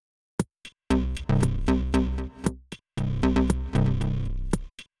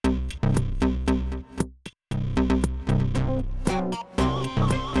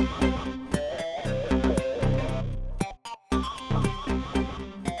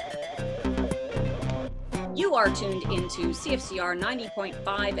You are tuned into CFCR 90.5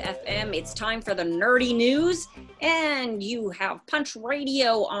 FM. It's time for the nerdy news, and you have Punch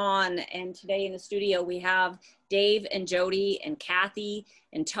Radio on. And today in the studio, we have Dave and Jody and Kathy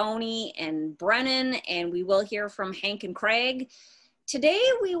and Tony and Brennan, and we will hear from Hank and Craig. Today,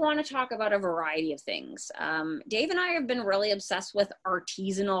 we want to talk about a variety of things. Dave and I have been really obsessed with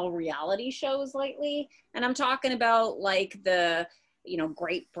artisanal reality shows lately, and I'm talking about like the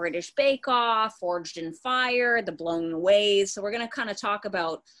Great British Bake Off, Forged in Fire, The Blown Away. So we're going to kind of talk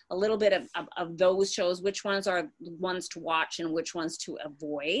about a little bit of those shows, which ones are the ones to watch and which ones to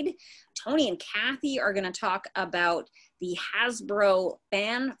avoid. Tony and Kathy are going to talk about the Hasbro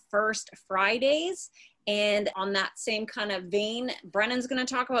Fan First Fridays. And on that same kind of vein, Brennan's going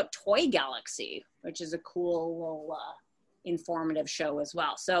to talk about Toy Galaxy, which is a cool little informative show as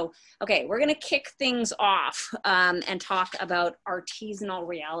well. So, okay, we're going to kick things off and talk about artisanal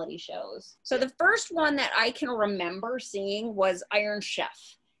reality shows. So the first one that I can remember seeing was Iron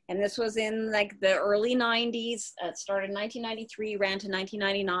Chef. And this was in like the early 90s. It started in 1993, ran to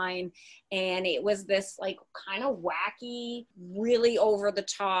 1999. And it was this like kind of wacky, really over the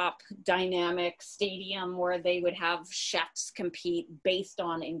top dynamic stadium where they would have chefs compete based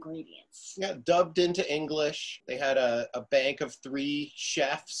on ingredients. Yeah, dubbed into English. They had a bank of 3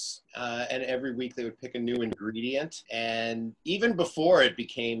 chefs, and every week they would pick a new ingredient. And even before it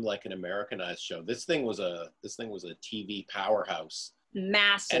became like an Americanized show, this thing was a TV powerhouse.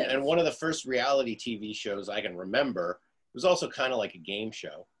 Massive. And one of the first reality TV shows I can remember. It was also kind of like a game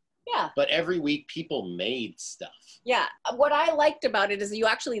show. Yeah. But every week people made stuff. Yeah. What I liked about it is that you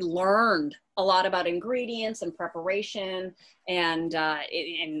actually learned a lot about ingredients and preparation, and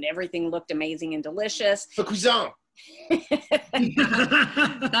everything looked amazing and delicious. For cuisine.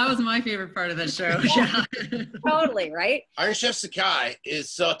 That was my favorite part of the show. Yeah. Totally, right? Iron Chef Sakai is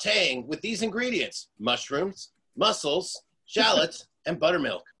sauteing with these ingredients: mushrooms, mussels, shallots, and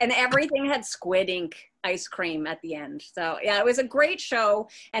buttermilk. And everything had squid ink ice cream at the end. So yeah, it was a great show,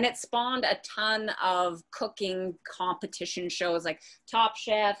 and it spawned a ton of cooking competition shows like Top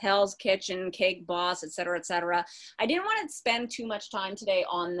Chef, Hell's Kitchen, Cake Boss, etc., etc. I didn't want to spend too much time today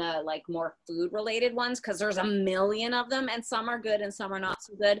on the like more food related ones because there's a million of them, and some are good and some are not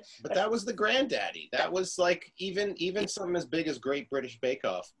so good. But that was the granddaddy. That was like even something as big as Great British Bake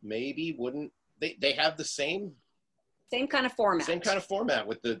Off maybe wouldn't. They have the same kind of format. Same kind of format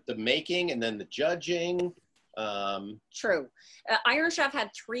with the making and then the judging. True. Iron Chef had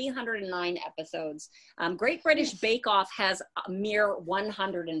 309 episodes. Great British Bake Off has a mere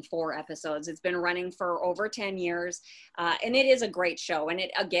 104 episodes. It's been running for over 10 years, and it is a great show. And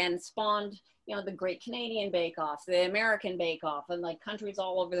it, again, spawned the Great Canadian Bake Off, the American Bake Off, and like countries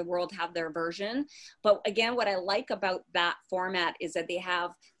all over the world have their version. But again, what I like about that format is that they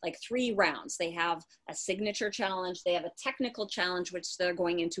have like 3 rounds. They have a signature challenge, they have a technical challenge, which they're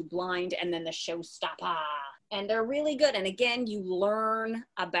going into blind, and then the showstopper. And they're really good. And again, you learn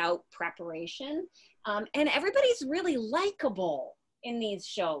about preparation. And everybody's really likable in these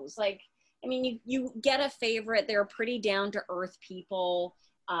shows. Like, I mean, you get a favorite. They're pretty down to earth people.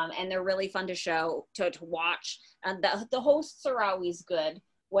 And they're really fun to watch. The hosts are always good,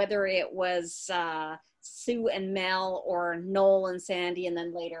 whether it was Sue and Mel or Noel and Sandy, and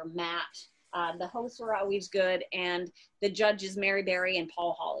then later Matt. The hosts are always good, and the judges, Mary Berry and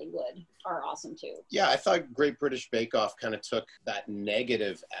Paul Hollywood, are awesome too. Yeah, I thought Great British Bake Off kind of took that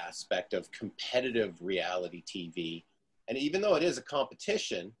negative aspect of competitive reality TV. And even though it is a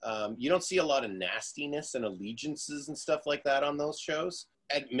competition, you don't see a lot of nastiness and allegiances and stuff like that on those shows.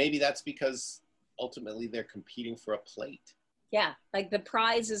 And maybe that's because ultimately they're competing for a plate. Yeah, like the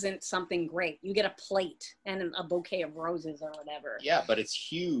prize isn't something great. You get a plate and a bouquet of roses or whatever. Yeah, but it's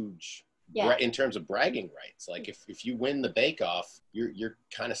huge in terms of bragging rights. Like if you win the Bake Off, you're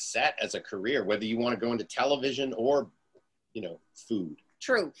kind of set as a career, whether you want to go into television or, food.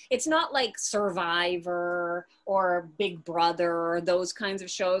 True. It's not like Survivor or Big Brother or those kinds of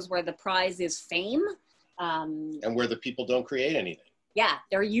shows where the prize is fame. And where the people don't create anything. Yeah,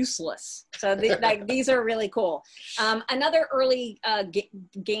 they're useless. So these are really cool. Another early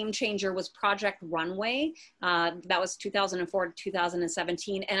game changer was Project Runway. That was 2004 to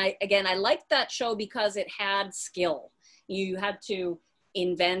 2017. And I liked that show because it had skill. You had to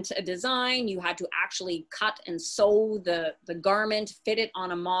invent a design, you had to actually cut and sew the garment, fit it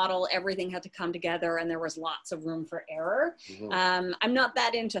on a model, everything had to come together, and there was lots of room for error. Mm-hmm. I'm not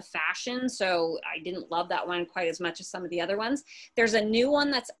that into fashion, so I didn't love that one quite as much as some of the other ones. There's a new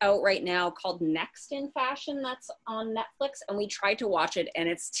one that's out right now called Next in Fashion that's on Netflix, and we tried to watch it, and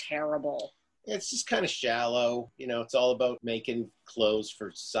it's terrible. It's just kind of shallow. It's all about making clothes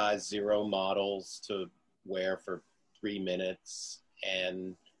for size 0 models to wear for 3 minutes.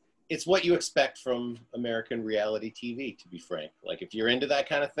 And it's what you expect from American reality TV, to be frank. Like, if you're into that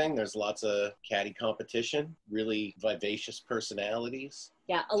kind of thing, there's lots of catty competition, really vivacious personalities.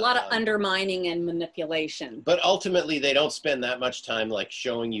 Yeah, a lot of undermining and manipulation. But ultimately, they don't spend that much time like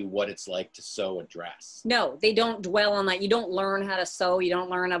showing you what it's like to sew a dress. No, they don't dwell on that. You don't learn how to sew. You don't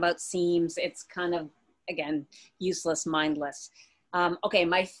learn about seams. It's kind of, again, useless, mindless. Okay,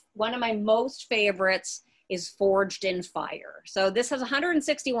 one of my most favorites is Forged in Fire. So this has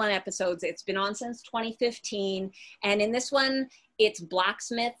 161 episodes. It's been on since 2015. And in this one, it's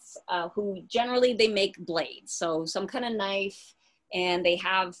blacksmiths who generally they make blades. So some kind of knife. And they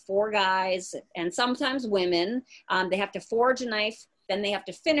have 4 guys and sometimes women. They have to forge a knife, then they have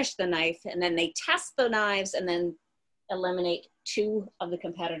to finish the knife, and then they test the knives and then eliminate 2 of the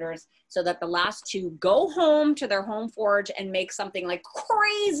competitors so that the last 2 go home to their home forge and make something like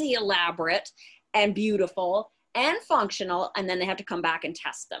crazy elaborate and beautiful and functional, and then they have to come back and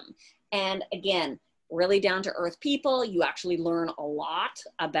test them. And again, really down to earth people. You actually learn a lot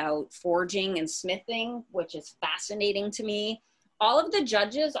about forging and smithing, which is fascinating to me. All of the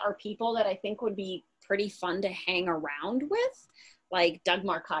judges are people that I think would be pretty fun to hang around with. Like Doug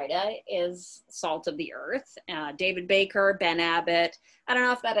Marcaida is salt of the earth. David Baker, Ben Abbott. I don't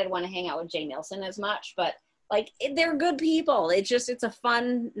know if that I'd want to hang out with Jay Nielsen as much, but like they're good people. It's a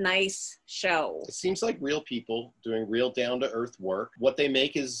fun, nice show. It seems like real people doing real down to earth work. What they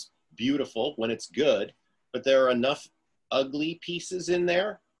make is beautiful when it's good, but there are enough ugly pieces in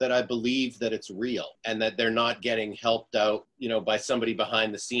there that I believe that it's real and that they're not getting helped out, by somebody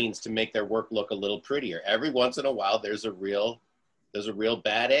behind the scenes to make their work look a little prettier. Every once in a while, there's a real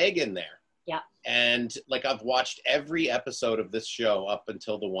bad egg in there. Yeah. And like I've watched every episode of this show up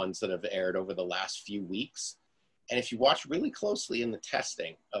until the ones that have aired over the last few weeks. And if you watch really closely in the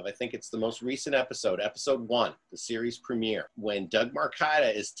testing of, I think it's the most recent episode 1, the series premiere, when Doug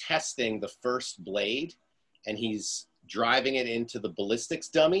Marcaida is testing the first blade and he's driving it into the ballistics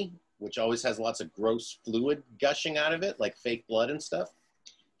dummy, which always has lots of gross fluid gushing out of it, like fake blood and stuff.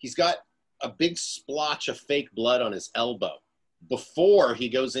 He's got a big splotch of fake blood on his elbow before he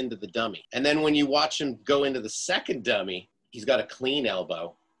goes into the dummy. And then when you watch him go into the second dummy, he's got a clean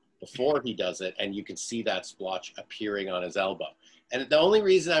elbow before he does it, and you can see that splotch appearing on his elbow. And the only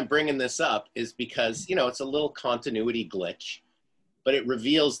reason I'm bringing this up is because, it's a little continuity glitch, but it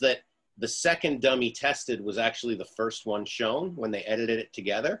reveals that the second dummy tested was actually the first one shown when they edited it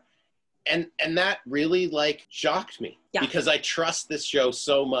together. And that really shocked me because I trust this show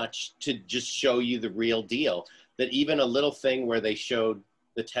so much to just show you the real deal that even a little thing where they showed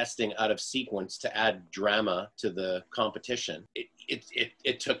the testing out of sequence to add drama to the competition,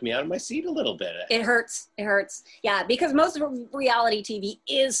 it took me out of my seat a little bit. It hurts. Yeah, because most of reality TV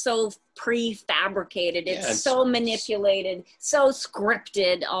is so prefabricated. It's so manipulated, so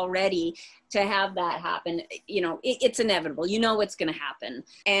scripted already. To have that happen, it's inevitable. It's going to happen.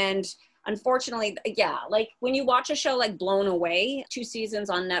 And unfortunately, like when you watch a show like Blown Away, 2 seasons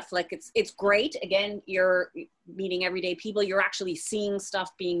on Netflix, it's great. Again, you're meeting everyday people. You're actually seeing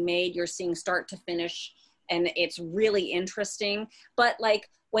stuff being made. You're seeing start to finish. And it's really interesting. But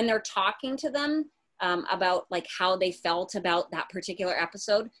when they're talking to them about how they felt about that particular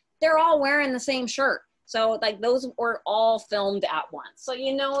episode, they're all wearing the same shirt. So those were all filmed at once. So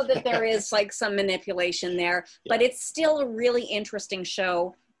that there is some manipulation there, but it's still a really interesting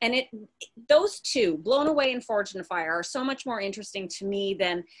show. And those 2, Blown Away and Forged in Fire, are so much more interesting to me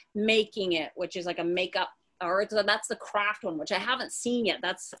than Making It, which is a makeup, or that's the craft one, which I haven't seen yet.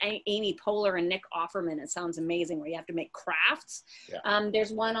 That's Amy Poehler and Nick Offerman. It sounds amazing, where you have to make crafts. Yeah.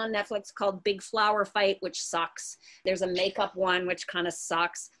 There's one on Netflix called Big Flower Fight, which sucks. There's a makeup one, which kind of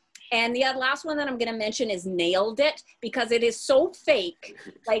sucks. And the last one that I'm going to mention is Nailed It, because it is so fake.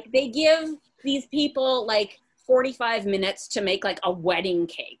 They give these people 45 minutes to make a wedding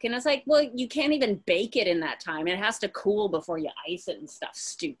cake. And it's well, you can't even bake it in that time. It has to cool before you ice it and stuff.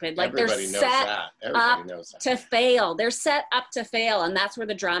 Stupid. Everybody knows that. Everybody knows that. To fail. They're set up to fail. And that's where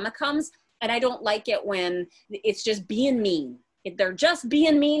the drama comes. And I don't like it when it's just being mean. They're just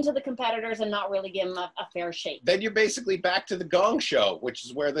being mean to the competitors and not really giving them a fair shake. Then you're basically back to the Gong Show, which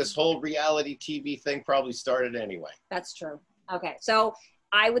is where this whole reality TV thing probably started anyway. That's true. Okay. So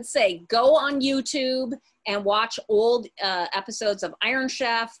I would say go on YouTube and watch old episodes of Iron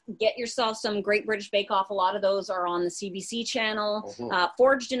Chef. Get yourself some Great British Bake Off. A lot of those are on the CBC channel. Mm-hmm.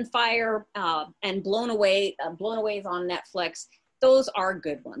 Forged in Fire and Blown Away. Blown Away is on Netflix. Those are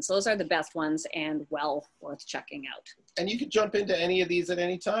good ones. Those are the best ones and well worth checking out. And you can jump into any of these at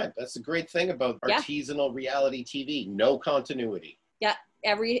any time. That's the great thing about artisanal reality TV. No continuity. Yeah,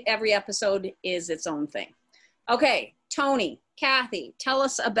 every episode is its own thing. Okay, Tony, Kathy, tell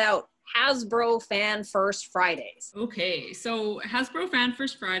us about Hasbro Fan First Fridays. Okay, so Hasbro Fan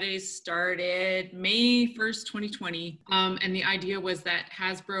First Fridays started May 1st, 2020. And the idea was that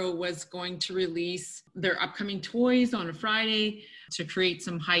Hasbro was going to release their upcoming toys on a Friday to create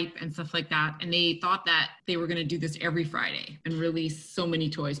some hype and stuff like that. And they thought that they were going to do this every Friday and release so many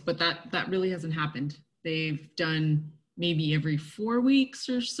toys, but that really hasn't happened. They've done maybe every 4 weeks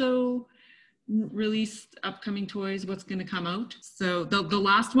or so released upcoming toys, what's going to come out. So the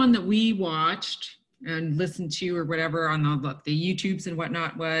last one that we watched and listened to or whatever on the YouTubes and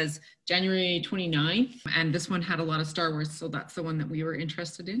whatnot was January 29th. And this one had a lot of Star Wars. So that's the one that we were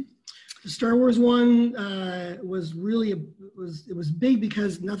interested in. The Star Wars one was really, it was big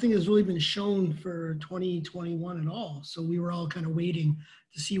because nothing has really been shown for 2021 at all. So we were all kind of waiting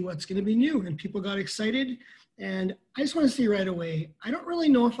to see what's going to be new, and people got excited. And I just want to say right away, I don't really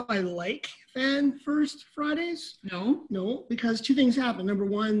know if I like Fan First Fridays. No, because two things happen. Number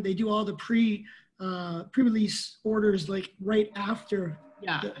one, they do all the pre-release orders like right after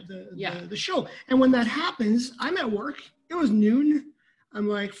the show. And when that happens, I'm at work. It was noon. I'm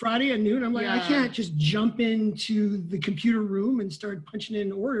like, Friday at noon. I'm like, I can't just jump into the computer room and start punching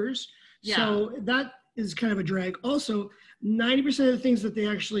in orders. Yeah. So that is kind of a drag. Also, 90% of the things that they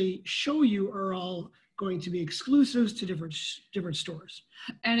actually show you are all going to be exclusives to different stores.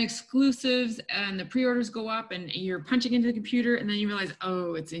 And exclusives, and the pre-orders go up and you're punching into the computer and then you realize,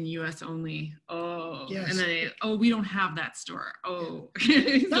 oh, it's in US only. Oh, yes. And then, we don't have that store. Oh. So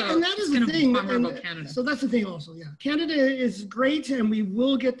and that is the thing. About Canada. So that's the thing also, yeah. Canada is great and we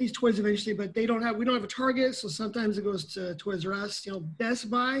will get these toys eventually, but we don't have a Target, so sometimes it goes to Toys R Us. Best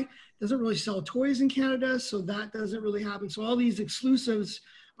Buy doesn't really sell toys in Canada, so that doesn't really happen. So all these exclusives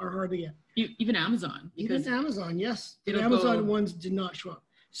are hard to get. Even Amazon. Even Amazon, yes. The Amazon ones did not show up.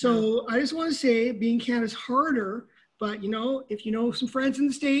 So I just want to say, being Canada's harder, but if you know some friends in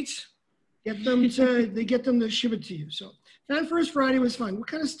the States, get them to ship it to you. So Fan First Friday was fun. What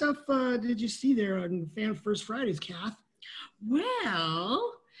kind of stuff did you see there on Fan First Fridays, Kath?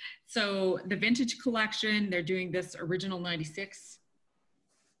 Well, so the vintage collection, they're doing this original 96.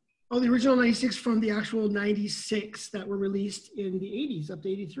 Oh, the original 96 from the actual 96 that were released in the 80s up to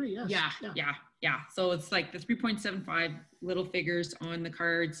 83, yes. Yeah. So it's like the 3.75 little figures on the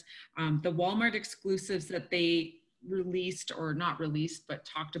cards. The Walmart exclusives that they released, or not released, but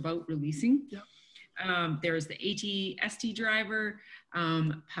talked about releasing. Yeah. There's the AT-ST driver,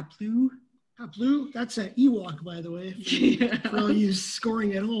 Paploo. Paploo, that's an Ewok, by the way, for all you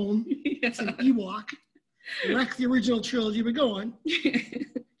scoring at home. It's an Ewok. Wreck the original trilogy, but go on.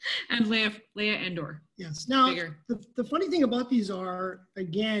 And Leia Endor. Yes. Now, the funny thing about these are,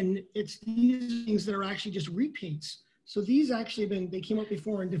 again, it's these things that are actually just repaints. So these actually they came out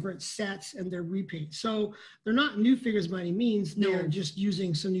before in different sets and they're repaints. So they're not new figures by any means. No. They're just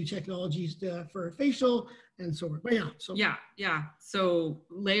using some new technologies for facial and so forth. But yeah. So yeah. So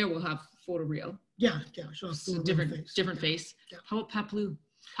Leia will have photoreal. Yeah. She'll have different face. Yeah. How about Paploo?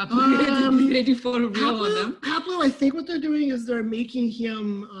 They do photoreal on them. Paploo, I think what they're doing is they're making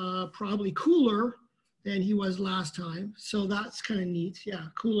him probably cooler than he was last time. So that's kind of neat. Yeah,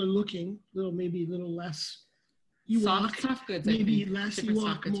 cooler looking, maybe a little less Ewok. Soft goods. Maybe less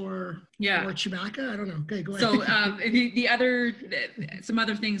Ewok, more Chewbacca. I don't know. Okay, go ahead. So some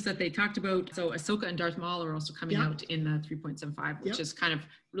other things that they talked about. So Ahsoka and Darth Maul are also coming out in the 3.75, which is kind of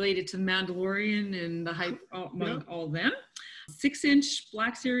related to the Mandalorian and the hype among all of them. 6-inch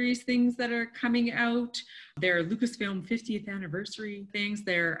Black Series things that are coming out. They're Lucasfilm 50th anniversary things.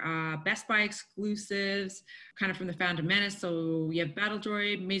 They're Best Buy exclusives, kind of from the Phantom Menace. So you have Battle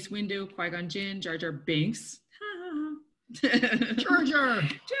Droid, Mace Windu, Qui-Gon Jinn, Jar Jar Binks. Jar Jar.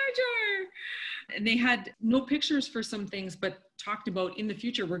 And they had no pictures for some things, but talked about in the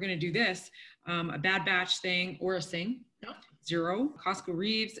future, we're going to do this. A Bad Batch thing, Aura Singh, Zero, Costco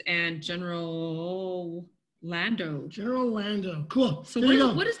Reeves, and General Lando. Cool. So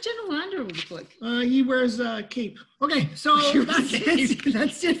what does General Lando look like? He wears a cape. Okay, so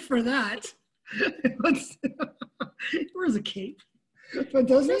that's it for that. He wears a cape. But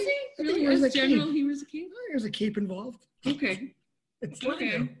doesn't he? Really? He wears a cape. He wears a cape? There's a cape involved. Okay. It's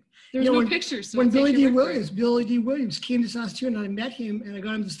okay. There's no pictures. So when Billy D. Williams came to Saskatoon and I met him and I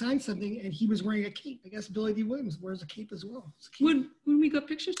got him to sign something and he was wearing a cape. I guess Billy D. Williams wears a cape as well. When we got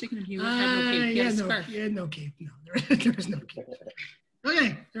pictures taken of you, had no cape. No cape. No, there was no cape.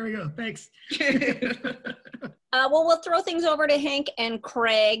 Okay, there we go. Thanks. Well, we'll throw things over to Hank and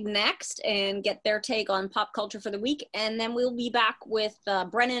Craig next and get their take on pop culture for the week. And then we'll be back with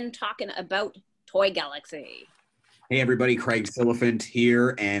Brennan talking about Toy Galaxy. Hey everybody, Craig Silliphant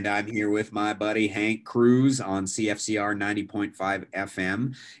here, and I'm here with my buddy Hank Cruz on CFCR 90.5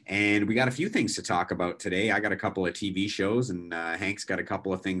 FM, and we got a few things to talk about today. I got a couple of TV shows, and Hank's got a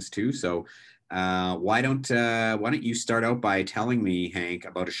couple of things too. So why don't you start out by telling me, Hank,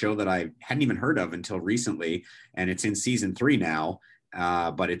 about a show that I hadn't even heard of until recently, and it's in season 3 now.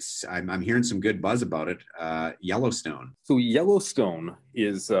 But I'm hearing some good buzz about it. Yellowstone. So Yellowstone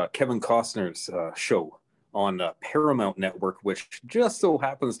is Kevin Costner's show on Paramount Network, which just so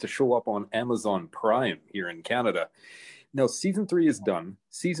happens to show up on Amazon Prime here in Canada. Now, season 3 is done.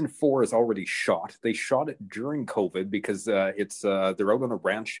 Season 4 is already shot. They shot it during COVID because they're out on a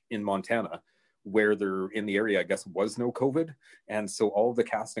ranch in Montana where they're in the area, I guess, was no COVID. And so all the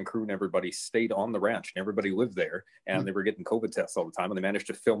cast and crew and everybody stayed on the ranch and everybody lived there and they were getting COVID tests all the time and they managed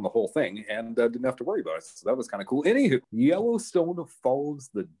to film the whole thing and didn't have to worry about it. So that was kind of cool. Anywho, Yellowstone follows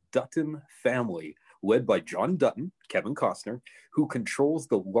the Dutton family led by John Dutton, Kevin Costner, who controls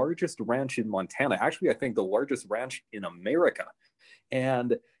the largest ranch in Montana. Actually, I think the largest ranch in America.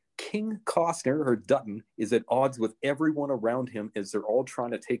 And King Costner, or Dutton, is at odds with everyone around him as they're all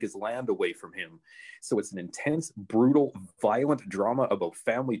trying to take his land away from him. So it's an intense, brutal, violent drama about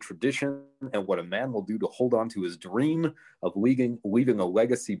family tradition and what a man will do to hold on to his dream of leaving a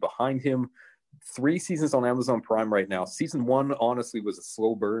legacy behind him. 3 seasons on Amazon Prime right now. Season 1, honestly, was a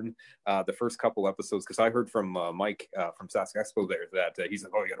slow burn. The first couple episodes, because I heard from Mike from Sask Expo there that he's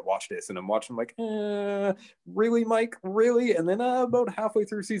like, oh, you got to watch this. And I'm watching, I'm like, really, Mike? Really? And then about halfway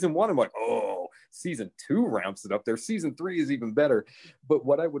through season 1, I'm like, oh, season 2 ramps it up there. Season 3 is even better. But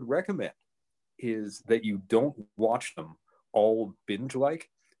what I would recommend is that you don't watch them all binge-like,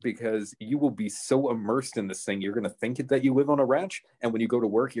 because you will be so immersed in this thing, you're going to think that you live on a ranch, and when you go to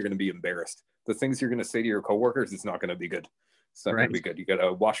work, you're going to be embarrassed. The things you're going to say to your coworkers, it's not going to be good. It's not going to be good. You got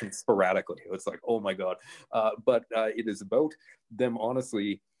to watch them sporadically. It's like, oh my God. But it is about them,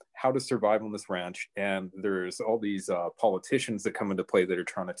 honestly, how to survive on this ranch. And there's all these politicians that come into play that are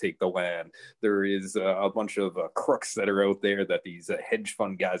trying to take the land. There is a bunch of crooks that are out there that these hedge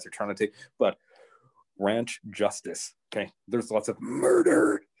fund guys are trying to take. But ranch justice, okay? There's lots of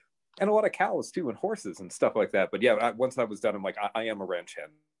murder. And a lot of cows too, and horses and stuff like that. But yeah, once I was done, I'm like, I am a ranch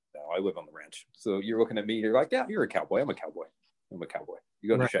hand now. I live on the ranch. So you're looking at me, you're like, yeah, you're a cowboy. I'm a cowboy. You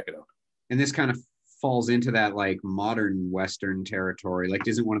got to check it out. And this kind of falls into that like modern Western territory. Like,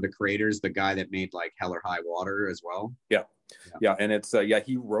 isn't one of the creators the guy that made like Hell or High Water as well? Yeah. And it's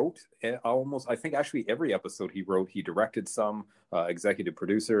he wrote almost, I think actually every episode he wrote. He directed some, executive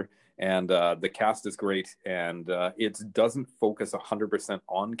producer, and the cast is great. And it doesn't focus 100%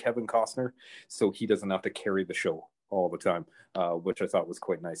 on Kevin Costner, so he doesn't have to carry the show all the time, which I thought was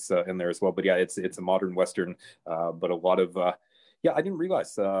quite nice in there as well. But yeah, it's a modern Western, but a lot of I didn't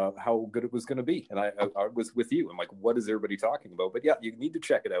realize how good it was going to be. And I was with you. I'm like, what is everybody talking about? But yeah, you need to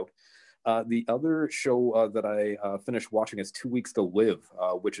check it out. The other show that I finished watching is 2 Weeks to Live,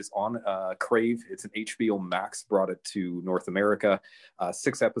 which is on Crave. It's an HBO Max, brought it to North America.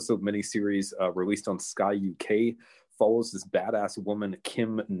 6-episode miniseries released on Sky UK. Follows this badass woman,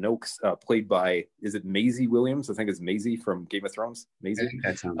 Kim Noakes, played by, is it Maisie Williams? I think it's Maisie from Game of Thrones. Maisie.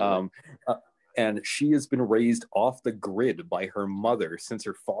 That sounds right. And she has been raised off the grid by her mother since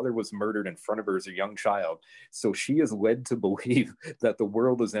her father was murdered in front of her as a young child. So she is led to believe that the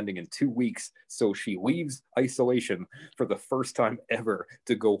world is ending in 2 weeks. So she leaves isolation for the first time ever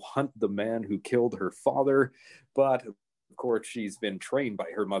to go hunt the man who killed her father. But of course, she's been trained by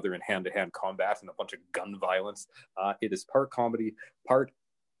her mother in hand-to-hand combat and a bunch of gun violence. It is part comedy, part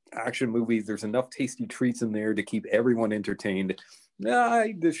action movie. There's enough tasty treats in there to keep everyone entertained.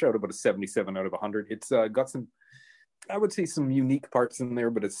 I dish out about a 77 out of 100. It's got some, I would say, some unique parts in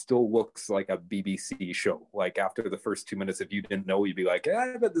there, but it still looks like a BBC show. Like after the first 2 minutes, if you didn't know, you'd be like,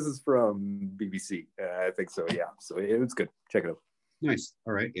 I bet this is from BBC. I think so, yeah. So it was good. Check it out. Nice.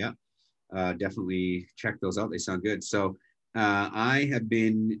 All right, yeah. Definitely check those out. They sound good. So I have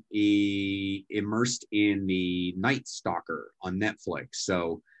been immersed in the Night Stalker on Netflix.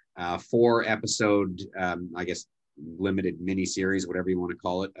 So 4-episode, I guess, limited miniseries, whatever you want to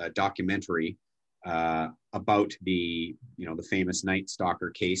call it, a documentary about the famous Night Stalker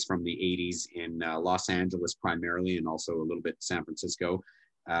case from the 80s in Los Angeles primarily, and also a little bit San Francisco.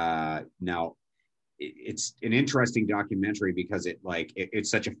 Now, it's an interesting documentary because it's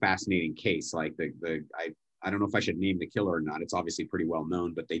such a fascinating case. Like I don't know if I should name the killer or not. It's obviously pretty well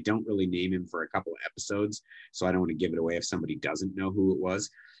known, but they don't really name him for a couple of episodes. So I don't want to give it away if somebody doesn't know who it was.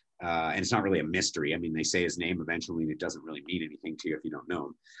 And it's not really a mystery. I mean, they say his name eventually and it doesn't really mean anything to you if you don't know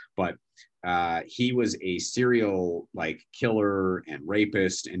him. But he was a serial killer and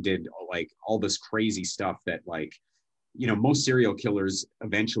rapist and did all this crazy stuff that most serial killers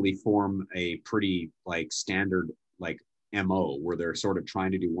eventually form a pretty like standard like MO where they're sort of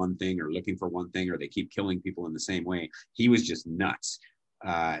trying to do one thing or looking for one thing, or they keep killing people in the same way. He was just nuts.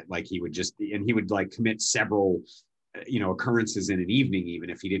 Like he would like commit several, occurrences in an evening. Even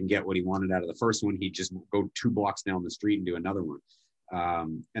if he didn't get what he wanted out of the first one, he'd just go 2 blocks down the street and do another one.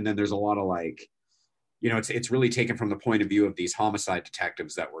 And then there's a lot of like, it's really taken from the point of view of these homicide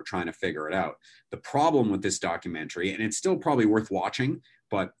detectives that were trying to figure it out. The problem with this documentary, and it's still probably worth watching,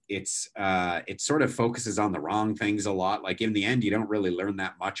 but it sort of focuses on the wrong things a lot. Like in the end, you don't really learn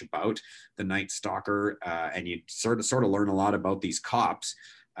that much about the Night Stalker, and you sort of learn a lot about these cops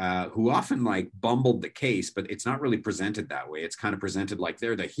who often like bumbled the case, but it's not really presented that way. It's kind of presented like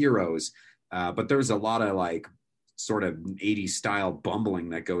they're the heroes, but there's a lot of like sort of 80s style bumbling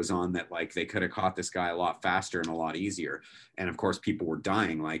that goes on, that like they could have caught this guy a lot faster and a lot easier. And of course, people were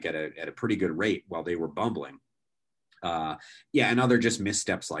dying like at a pretty good rate while they were bumbling. And other just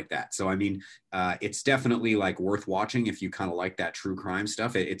missteps like that. So, I mean, it's definitely like worth watching if you kind of like that true crime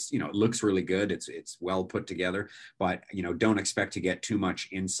stuff. It looks really good. It's well put together, but, don't expect to get too much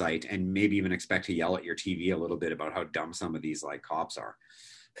insight, and maybe even expect to yell at your TV a little bit about how dumb some of these like cops are.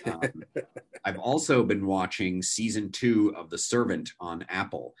 I've also been watching season 2 of The Servant on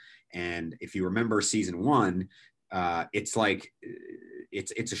Apple. And if you remember season 1, it's like,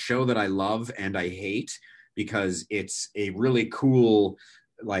 it's a show that I love and I hate, because it's a really cool,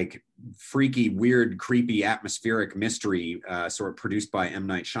 like freaky, weird, creepy, atmospheric mystery sort of produced by M.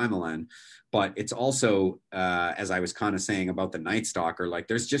 Night Shyamalan. But it's also, as I was kind of saying about the Night Stalker, like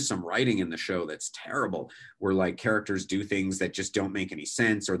there's just some writing in the show that's terrible, where like characters do things that just don't make any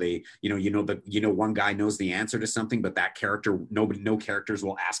sense, or they, one guy knows the answer to something, but that character, no characters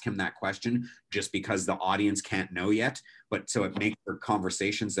will ask him that question just because the audience can't know yet. But so it makes for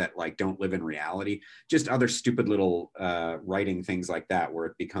conversations that like don't live in reality. Just other stupid little writing things like that, where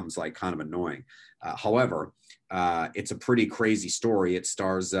it becomes like kind of annoying. However, it's a pretty crazy story. It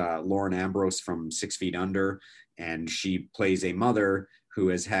stars Lauren Ambrose from 6 Feet Under, and she plays a mother who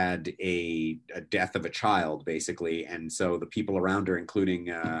has had a death of a child, basically. And so the people around her,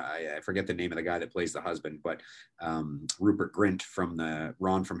 including, I forget the name of the guy that plays the husband, but Rupert Grint from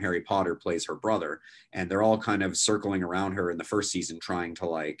Ron from Harry Potter plays her brother. And they're all kind of circling around her in the first season, trying to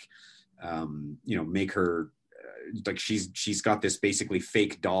like, make her, like she's got this basically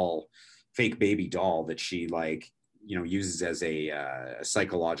fake baby doll that she like, uses as a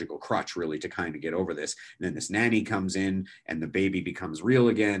psychological crutch, really, to kind of get over this. And then this nanny comes in and the baby becomes real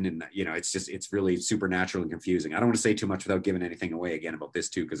again. And, it's really supernatural and confusing. I don't want to say too much without giving anything away again about this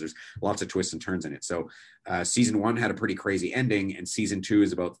too, because there's lots of twists and turns in it. So season 1 had a pretty crazy ending, and season 2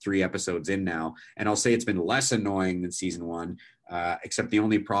 is about 3 episodes in now. And I'll say it's been less annoying than season 1, except the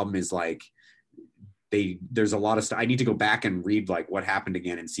only problem is like, there's a lot of stuff. I need to go back and read like what happened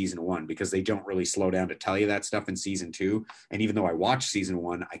again in season 1, because they don't really slow down to tell you that stuff in season 2. And even though I watched season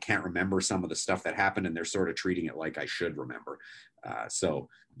 1, I can't remember some of the stuff that happened, and they're sort of treating it like I should remember.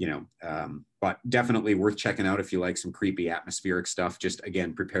 But definitely worth checking out if you like some creepy atmospheric stuff. Just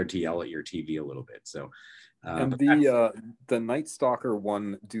again, prepared to yell at your TV a little bit. So, and the Night Stalker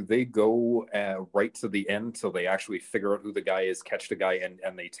one, do they go right to the end so they actually figure out who the guy is, catch the guy,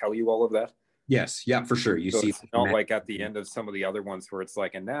 and they tell you all of that? Yes, yeah, for sure. So it's not like at the end of some of the other ones where it's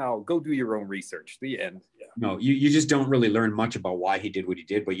like, and now go do your own research. The end. Yeah. No, you just don't really learn much about why he did what he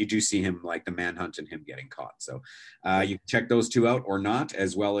did, but you do see him like the manhunt and him getting caught. So you can check those 2 out or not,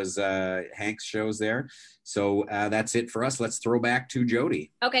 as well as Hank's shows there. So that's it for us. Let's throw back to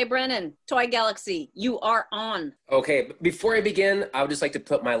Jody. Okay, Brennan, Toy Galaxy, you are on. Okay, before I begin, I would just like to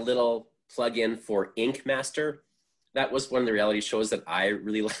put my little plug in for Ink Master. That was one of the reality shows that I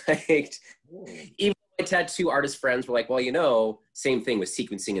really liked. Even my tattoo artist friends were like, well, same thing with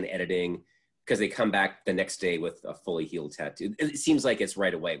sequencing and editing, because they come back the next day with a fully healed tattoo. It seems like it's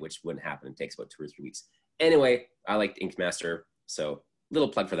right away, which wouldn't happen. It takes about 2 or 3 weeks. Anyway, I liked Ink Master, so little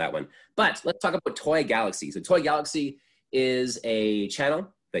plug for that one. But let's talk about Toy Galaxy. So Toy Galaxy is a channel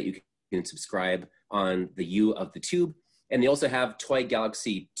that you can subscribe on the U of the tube. And they also have Toy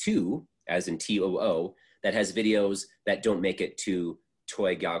Galaxy 2, as in TOO, that has videos that don't make it to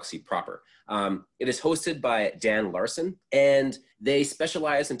Toy Galaxy proper. It is hosted by Dan Larson, and they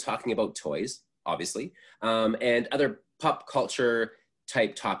specialize in talking about toys, obviously, and other pop culture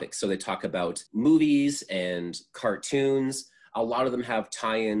type topics. So they talk about movies and cartoons. A lot of them have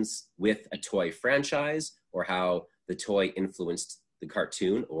tie-ins with a toy franchise, or how the toy influenced the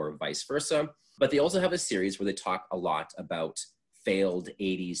cartoon, or vice versa. But they also have a series where they talk a lot about failed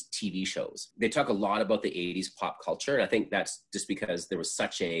 80s TV shows. They talk a lot about the 80s pop culture. And I think that's just because there was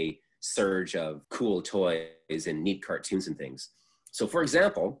such a surge of cool toys and neat cartoons and things. So for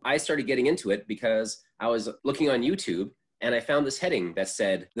example, I started getting into it because I was looking on YouTube and I found this heading that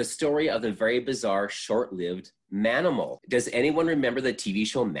said, the story of the very bizarre, short-lived Manimal. Does anyone remember the TV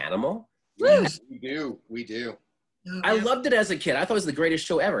show Manimal? Yes. We do. I loved it as a kid. I thought it was the greatest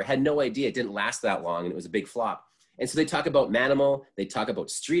show ever. Had no idea it didn't last that long and it was a big flop. And so they talk about Manimal, they talk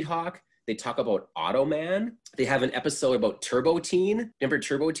about Street Hawk, they talk about Automan. They have an episode about Turbo Teen. Remember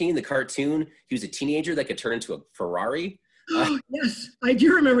Turbo Teen, the cartoon? He was a teenager that could turn into a Ferrari. Yes, I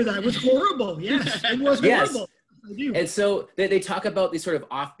do remember that. It was horrible. Yes, it was horrible. I do. And so they talk about these sort of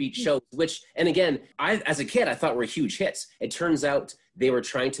offbeat shows, which, and again, as a kid, I thought were huge hits. It turns out they were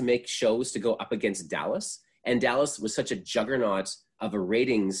trying to make shows to go up against Dallas. And Dallas was such a juggernaut of a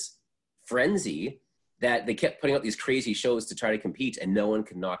ratings frenzy that they kept putting out these crazy shows to try to compete, and no one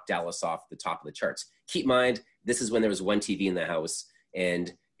could knock Dallas off the top of the charts. Keep in mind, this is when there was one TV in the house,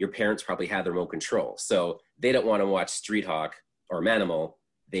 and your parents probably had the remote control. So they don't want to watch Street Hawk or Manimal.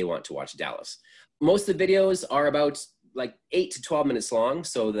 They want to watch Dallas. Most of the videos are about like 8 to 12 minutes long.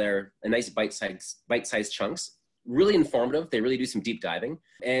 So they're a nice bite-sized chunks, really informative. They really do some deep diving.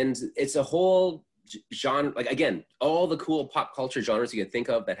 And it's a whole genre, like again, all the cool pop culture genres you can think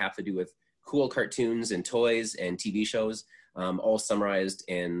of that have to do with cool cartoons and toys and TV shows, all summarized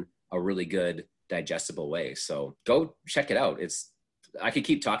in a really good, digestible way. So go check it out. I could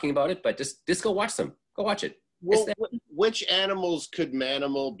keep talking about it, but just go watch them. Go watch it. Well, which animals could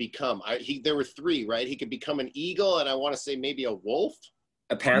Manimal become? There were 3, right? He could become an eagle, and I want to say maybe a wolf.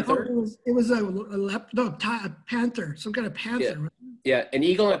 A panther? No, it was a panther, some kind of panther. Yeah. Right? Yeah, an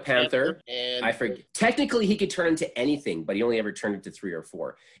eagle and a panther. And I forget. Technically, he could turn into anything, but he only ever turned into 3 or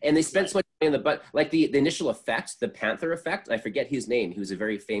 4. And they spent so much money on the butt, like the initial effect, the panther effect. I forget his name. He was a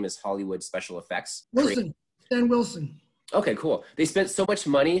very famous Hollywood special effects. Stan Wilson. Okay, cool. They spent so much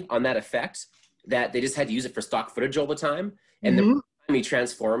money on that effect that they just had to use it for stock footage all the time. And the time he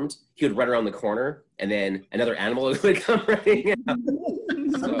transformed, he would run around the corner, and then another animal would come running out.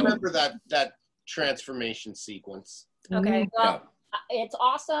 I remember that transformation sequence. Okay, well, it's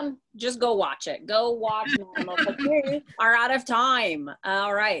awesome. Just go watch it. Go watch Manimal. But we are out of time.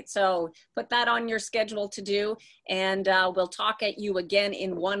 All right, so put that on your schedule to do, and we'll talk at you again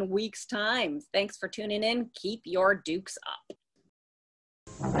in 1 week's time. Thanks for tuning in. Keep your dukes up.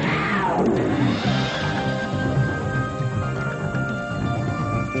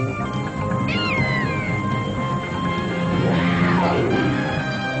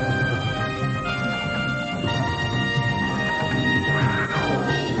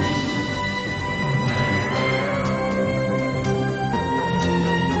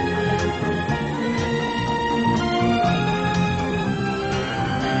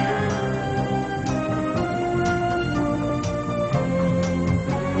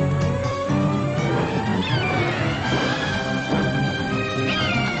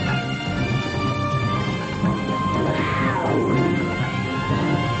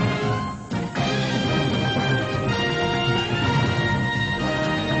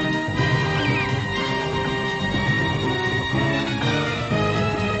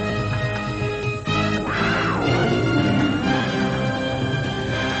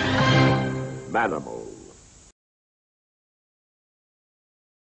 Manimal.